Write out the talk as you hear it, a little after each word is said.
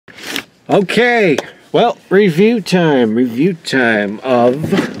Okay, well, review time of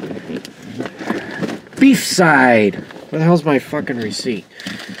Beefside. Where the hell's my fucking receipt?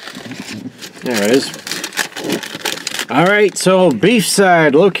 There it is. Alright, so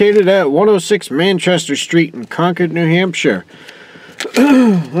Beefside, located at 106 Manchester Street in Concord, New Hampshire.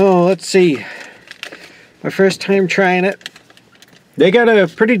 Oh, let's see. My first time trying it. They got a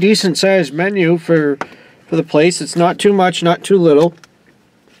pretty decent sized menu for the place. It's not too much, not too little.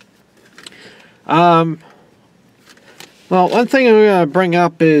 Well, one thing I'm going to bring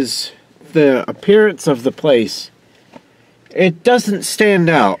up is the appearance of the place. It doesn't stand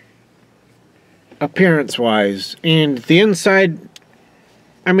out, appearance-wise. And the inside,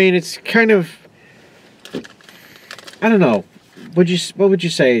 I mean, it's kind of, I don't know. What would you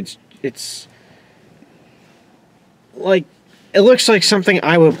say? It's like, it looks like something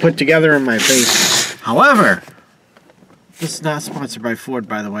I would put together in my basement. However, this is not sponsored by Ford,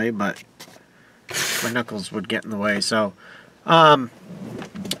 by the way, but my knuckles would get in the way, so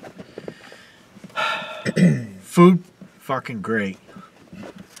food fucking great.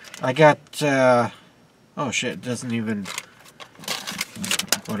 I got oh shit, it doesn't even,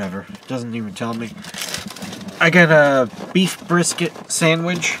 whatever, it doesn't even tell me. I got a beef brisket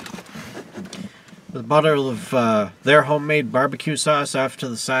sandwich with a bottle of their homemade barbecue sauce off to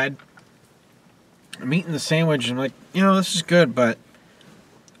the side. I'm eating the sandwich and I'm like, you know, this is good, but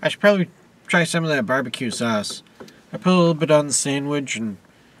I should probably try some of that barbecue sauce. I put a little bit on the sandwich and,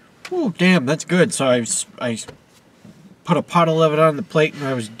 oh damn, that's good. So I put a bottle of it on the plate and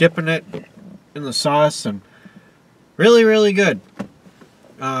I was dipping it in the sauce, and really, really good.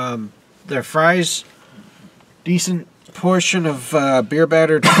 Their fries, decent portion of beer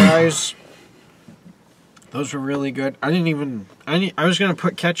battered fries. Those were really good. I was gonna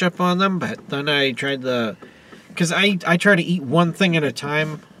put ketchup on them, but then I tried because I try to eat one thing at a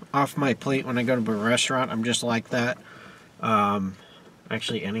time off my plate when I go to a restaurant. I'm just like that.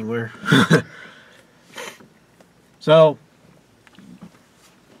 Actually, anywhere. So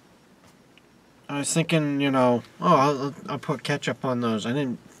I was thinking, you know, oh, I'll put ketchup on those. I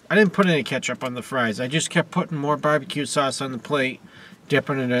didn't put any ketchup on the fries. I just kept putting more barbecue sauce on the plate,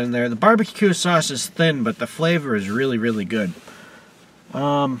 dipping it in there. The barbecue sauce is thin, but the flavor is really, really good.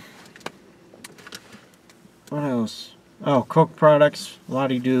 What else? Oh, Coke products,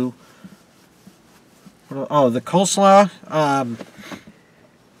 Lottie-Doo. Oh, the coleslaw.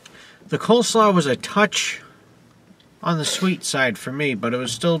 The coleslaw was a touch on the sweet side for me, but it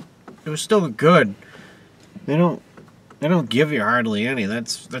was still good. They don't give you hardly any.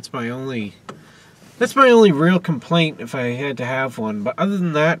 That's my only real complaint if I had to have one. But other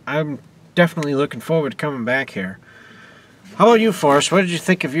than that, I'm definitely looking forward to coming back here. How about you, Forrest? What did you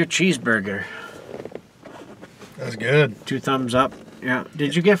think of your cheeseburger? That's good. 2 thumbs up. Yeah.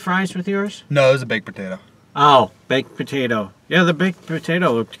 Did you get fries with yours? No, it was a baked potato. Oh, baked potato. Yeah, the baked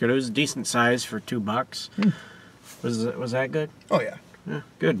potato looked good. It was a decent size for $2. Was that good? Oh yeah. Yeah,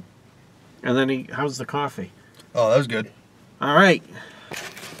 good. And then how's the coffee? Oh, that was good. All right.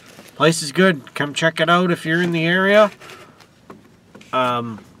 Place is good. Come check it out if you're in the area.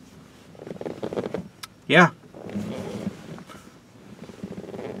 Yeah.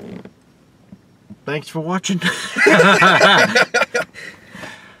 Thanks for watching.